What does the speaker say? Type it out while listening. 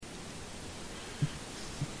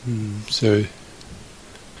So,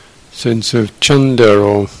 sense of chanda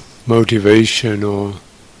or motivation or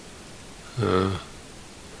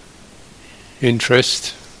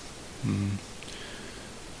interest.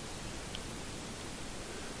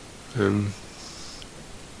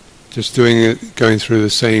 Just doing it, going through the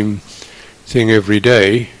same thing every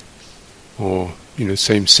day, or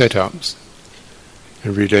same setups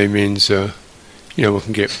every day means one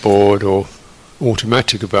can get bored or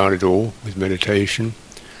automatic about it all with meditation.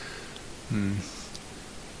 And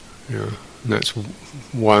that's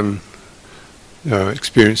one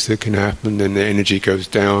experience that can happen. Then the energy goes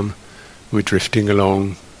down. We're drifting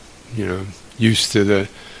along, used to the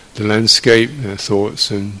landscape, the thoughts,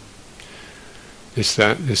 and this,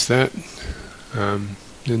 that.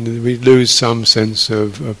 And we lose some sense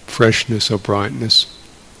of freshness or brightness.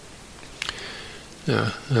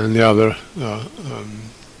 And the other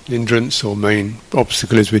hindrance or main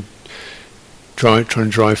obstacle is we try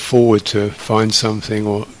and drive forward to find something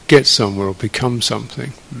or get somewhere or become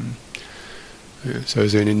something. So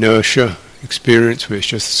there's an inertia experience where it's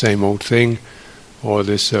just the same old thing, or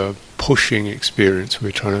this pushing experience where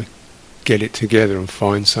we're trying to get it together and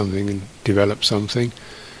find something and develop something.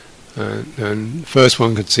 And the first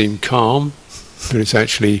one can seem calm, but it's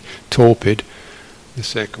actually torpid. The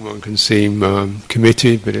second one can seem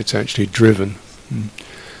committed, but it's actually driven.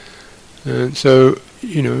 And so,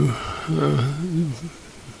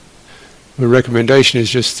 the recommendation is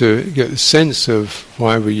just to get the sense of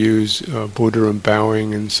why we use Buddha and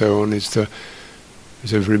bowing and so on, is to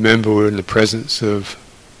remember we're in the presence of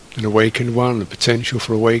an awakened one, the potential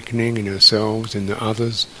for awakening in ourselves, in the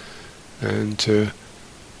others, and to,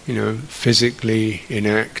 physically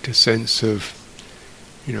enact a sense of,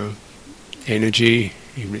 energy,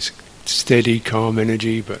 even it's steady, calm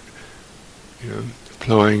energy, but,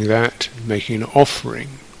 applying that, making an offering.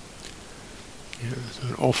 So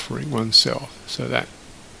an offering oneself. So that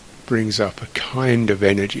brings up a kind of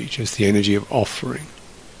energy, just the energy of offering.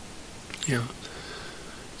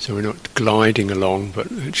 So we're not gliding along,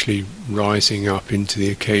 but actually rising up into the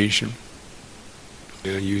occasion.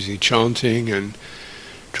 Using chanting and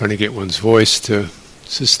trying to get one's voice to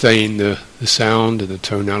sustain the sound and the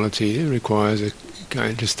tonality. It requires a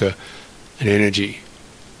kind, just an energy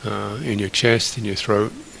in your chest, in your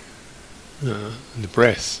throat, and the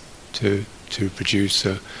breath to produce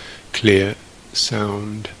a clear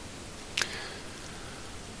sound.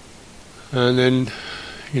 And then,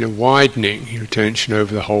 widening your attention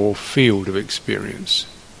over the whole field of experience.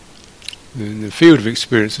 In the field of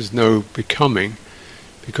experience there's no becoming,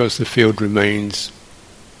 because the field remains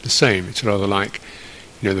the same. It's rather like,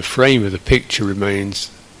 the frame of the picture remains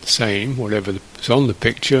the same, whatever is on the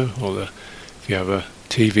picture, or if you have a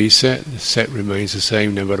TV set, the set remains the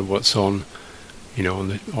same no matter what's on,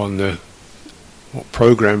 what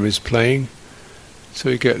program is playing. So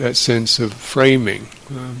you get that sense of framing,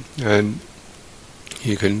 and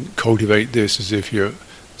you can cultivate this as if you're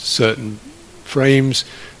certain frames,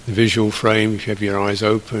 the visual frame. If you have your eyes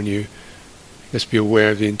open, you just be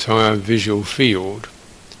aware of the entire visual field.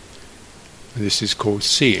 And this is called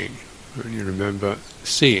seeing. And you remember,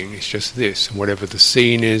 seeing is just this, and whatever the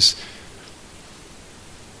scene is,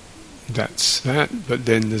 that's that, but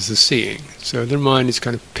then there's the seeing. So the mind is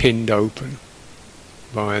kind of pinned open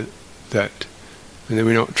by that, and then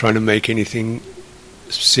we're not trying to make anything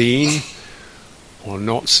seen or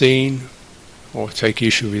not seen, or take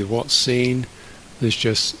issue with what's seen. There's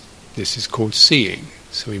just, this is called seeing.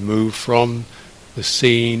 So we move from the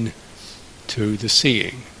seen to the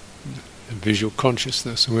seeing, the visual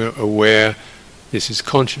consciousness, and we're aware this is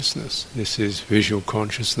consciousness, this is visual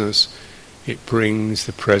consciousness. It brings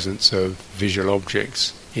the presence of visual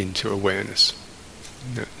objects into awareness.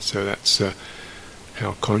 So that's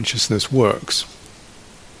how consciousness works.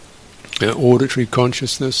 Auditory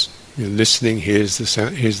consciousness, listening, here's the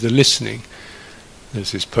sound, here's the listening.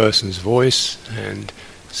 There's this person's voice and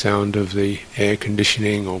sound of the air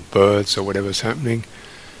conditioning or birds or whatever's happening.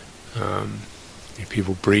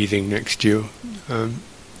 People breathing next to you.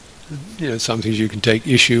 Some things you can take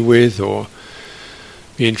issue with or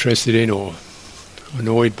be interested in or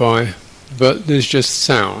annoyed by, but there's just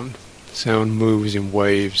sound. Sound moves in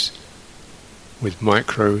waves with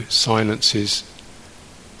micro silences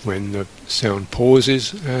when the sound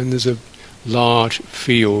pauses, and there's a large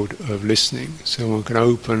field of listening, so one can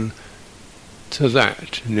open to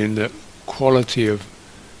that, and in the quality of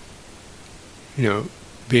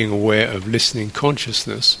being aware of listening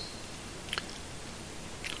consciousness,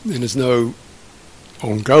 then there's no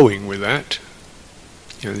ongoing with that.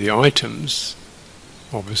 The items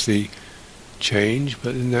obviously change,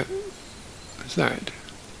 but then that's that.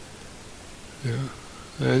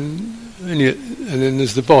 and then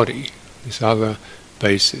there's the body, this other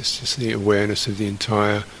basis, just the awareness of the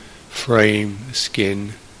entire frame, the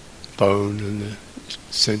skin, bone, and the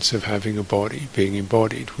sense of having a body, being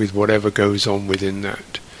embodied with whatever goes on within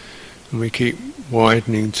that. And we keep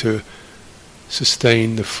widening to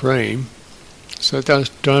sustain the frame, so it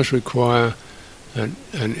does require an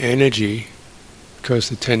energy, because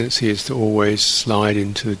the tendency is to always slide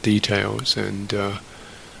into the details and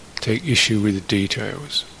take issue with the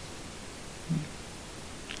details.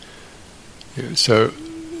 Yeah, so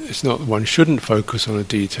it's not that one shouldn't focus on a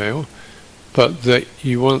detail, but that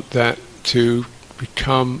you want that to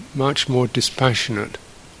become much more dispassionate,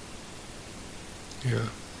 yeah,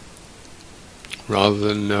 rather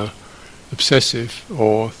than obsessive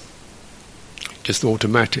or just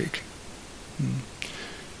automatic.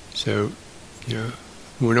 So, yeah,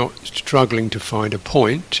 we're not struggling to find a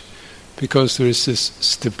point, because there is this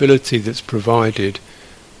stability that's provided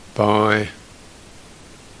by,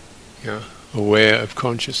 yeah, aware of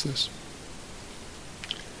consciousness.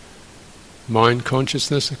 Mind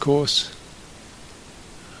consciousness, of course.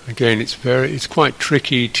 Again, it's quite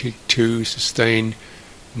tricky to sustain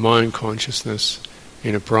mind consciousness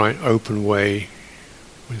in a bright, open way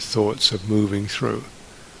with thoughts of moving through.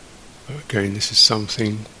 Again, this is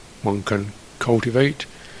something one can cultivate,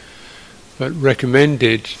 but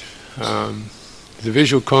recommended, the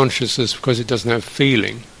visual consciousness, because it doesn't have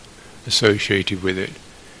feeling associated with it,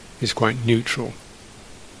 is quite neutral.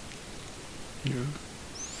 You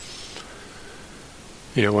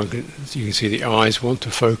can see the eyes want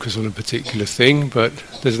to focus on a particular thing, but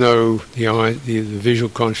there's the visual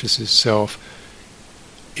consciousness itself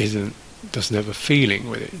doesn't have a feeling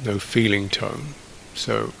with it, no feeling tone.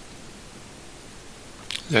 So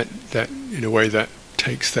that in a way that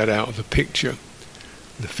takes that out of the picture.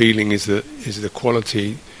 The feeling is the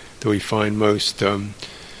quality that we find most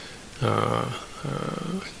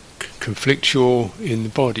conflictual in the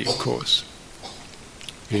body, of course.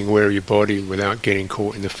 Being aware of your body without getting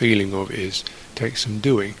caught in the feeling of it takes some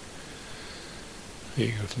doing.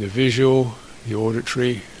 You have the visual, the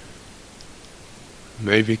auditory,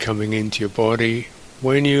 maybe coming into your body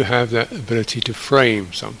when you have that ability to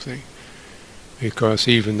frame something. Because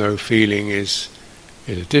even though feeling is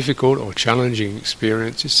a difficult or challenging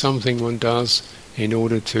experience, it's something one does in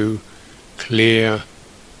order to clear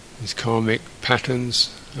these karmic patterns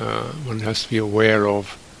one has to be aware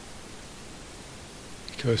of,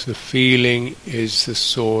 because the feeling is the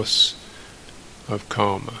source of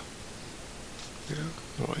karma.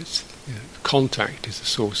 Contact is the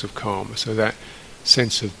source of karma. So that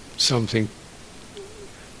sense of something,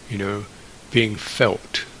 being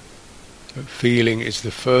felt. So feeling is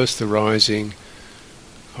the first arising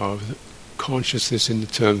of consciousness in the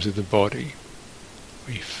terms of the body.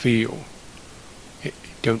 We feel. You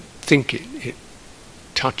don't think it. It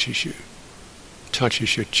touches you.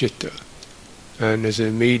 Touches your citta. And there's an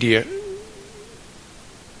immediate,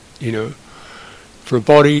 for a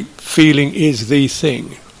body, feeling is the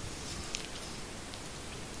thing.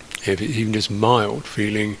 If it's even just mild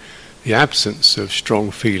feeling, the absence of strong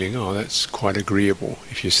feeling, that's quite agreeable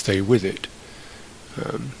if you stay with it.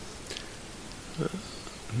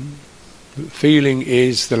 Feeling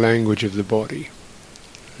is the language of the body.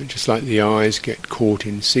 And just like the eyes get caught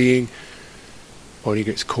in seeing, body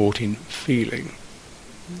gets caught in feeling.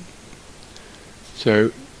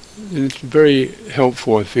 So it's very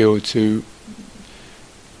helpful, I feel, to,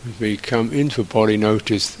 as we come into a body,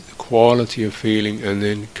 notice the quality of feeling and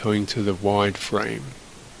then going to the wide frame.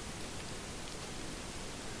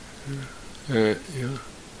 And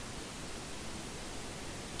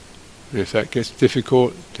if that gets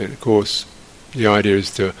difficult, then of course the idea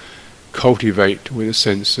is to cultivate with a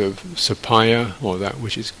sense of sappāya, or that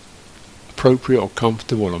which is appropriate or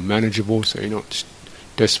comfortable or manageable, so you're not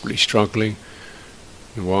desperately struggling.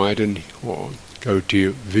 Widen, or go to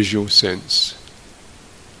your visual sense,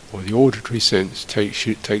 or the auditory sense takes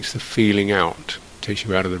the feeling out, takes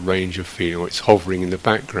you out of the range of feeling, or it's hovering in the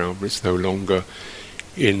background, but it's no longer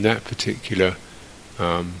in that particular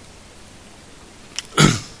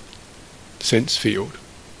sense field.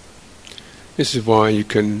 This is why you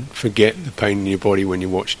can forget the pain in your body when you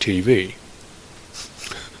watch TV.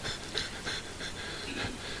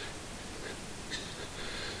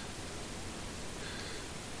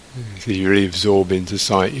 If you really absorb into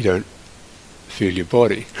sight, you don't feel your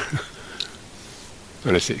body.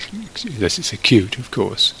 unless it's acute, of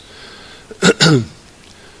course.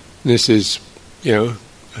 This is,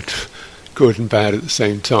 good and bad at the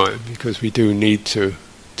same time, because we do need to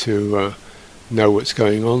know what's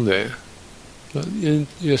going on there. But you're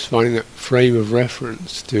just finding that frame of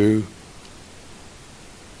reference to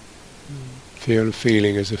Feel a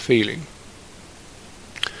feeling as a feeling.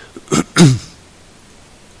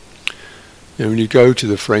 And when you go to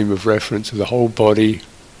the frame of reference of the whole body,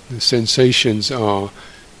 the sensations are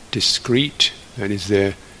discrete, that is,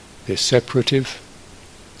 they're separative.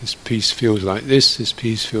 This piece feels like this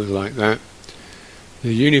piece feels like that.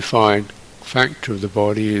 The unified factor of the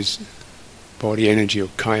body is body energy, or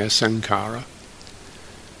kaya sankhara.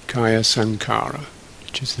 Kaya sankhara,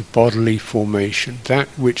 which is the bodily formation, that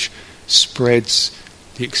which spreads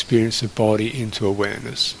the experience of body into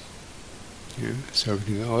awareness. So we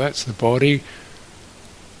can go, that's the body,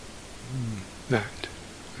 that.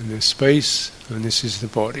 And there's space, and this is the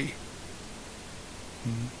body.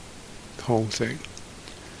 The whole thing.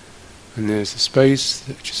 And there's the space,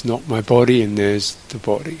 which is not my body, and there's the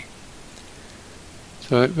body.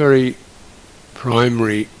 So that very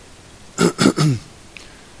primary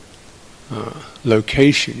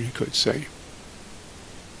location, you could say,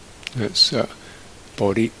 that's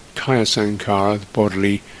body, kaya sankhara, the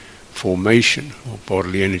bodily formation, or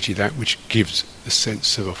bodily energy, that which gives the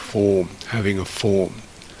sense of a form, having a form,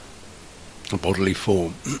 a bodily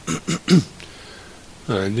form.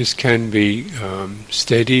 And this can be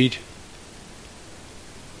steadied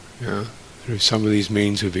through some of these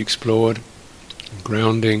means we've explored: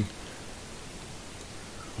 grounding,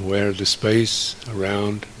 aware of the space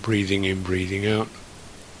around, breathing in, breathing out,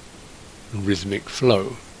 and rhythmic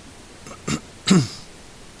flow.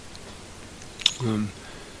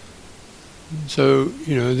 So,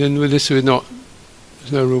 then with this, there's no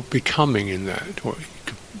real becoming in that. What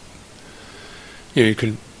you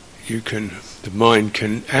can, the mind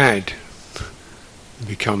can add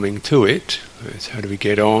becoming to it. It's how do we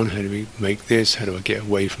get on? How do we make this? How do I get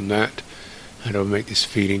away from that? How do I make this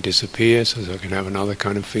feeling disappear so that I can have another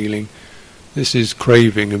kind of feeling? This is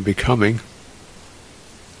craving and becoming,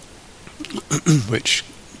 which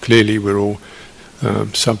clearly we're all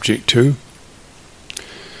subject to.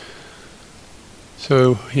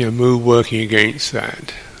 So, move working against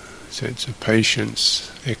that sense of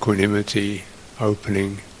patience, equanimity,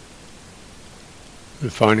 opening,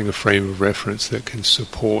 and finding a frame of reference that can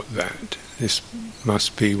support that. This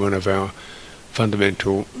must be one of our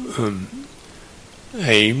fundamental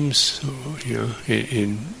aims,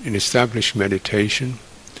 in established meditation.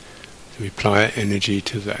 So we apply our energy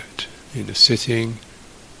to that, in the sitting,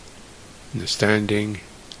 in the standing,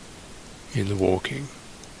 in the walking.